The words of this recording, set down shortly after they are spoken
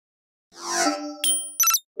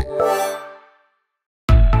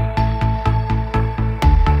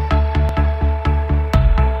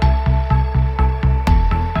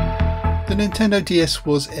Nintendo DS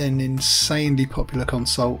was an insanely popular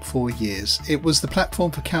console for years. It was the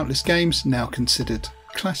platform for countless games now considered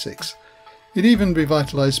classics. It even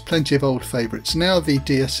revitalised plenty of old favourites. Now the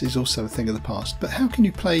DS is also a thing of the past, but how can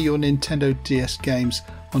you play your Nintendo DS games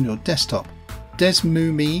on your desktop?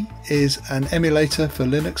 DeSmuME is an emulator for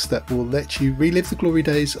Linux that will let you relive the glory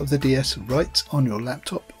days of the DS right on your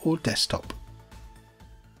laptop or desktop.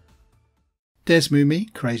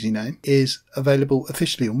 DeSmuME, crazy name, is available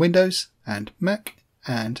officially on Windows and Mac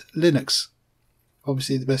and Linux.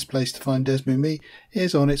 Obviously the best place to find DeSmuME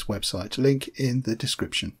is on its website, link in the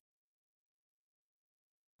description.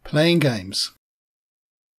 Playing games.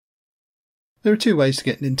 There are two ways to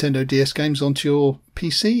get Nintendo DS games onto your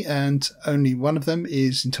PC, and only one of them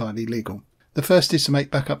is entirely legal. The first is to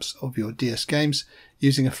make backups of your DS games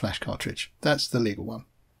using a flash cartridge. That's the legal one.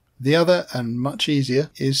 The other, and much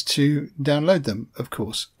easier, is to download them, of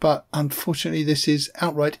course, but unfortunately this is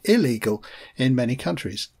outright illegal in many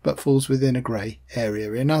countries, but falls within a grey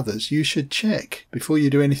area in others. You should check before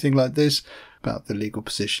you do anything like this about the legal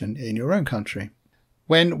position in your own country.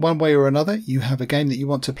 When, one way or another, you have a game that you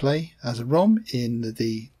want to play as a ROM in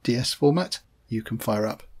the DS format, you can fire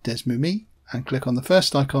up DeSmuME and click on the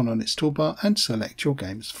first icon on its toolbar and select your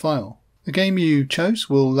game's file. The game you chose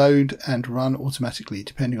will load and run automatically.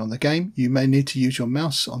 Depending on the game, you may need to use your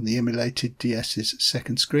mouse on the emulated DS's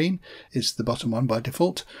second screen, it's the bottom one by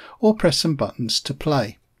default, or press some buttons to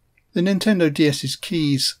play. The Nintendo DS's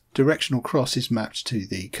keys directional cross is mapped to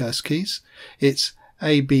the cursor keys. Its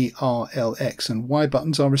A, B, R, L, X and Y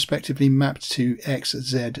buttons are respectively mapped to X,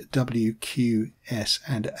 Z, W, Q, S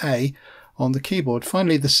and A on the keyboard.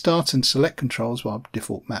 Finally, the start and select controls are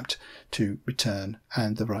default mapped to return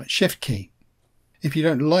and the right shift key. If you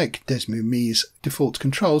don't like DeSmuME's default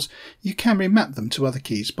controls, you can remap them to other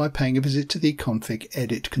keys by paying a visit to the Config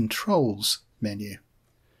Edit Controls menu.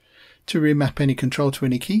 To remap any control to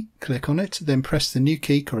any key, click on it, then press the new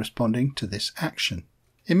key corresponding to this action.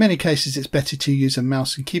 In many cases it's better to use a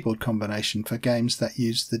mouse and keyboard combination for games that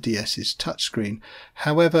use the DS's touchscreen.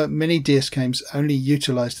 However, many DS games only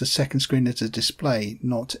utilise the second screen as a display,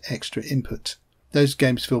 not extra input. Those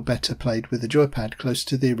games feel better played with a joypad close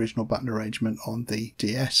to the original button arrangement on the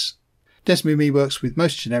DS. DeSmuME works with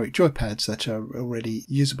most generic joypads that are already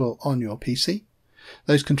usable on your PC.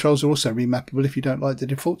 Those controls are also remappable. If you don't like the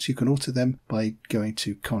defaults, you can alter them by going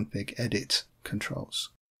to Config Edit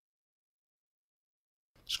Controls.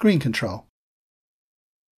 Screen control.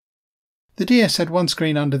 The DS had one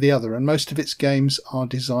screen under the other, and most of its games are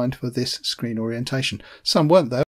designed for this screen orientation. Some weren't though.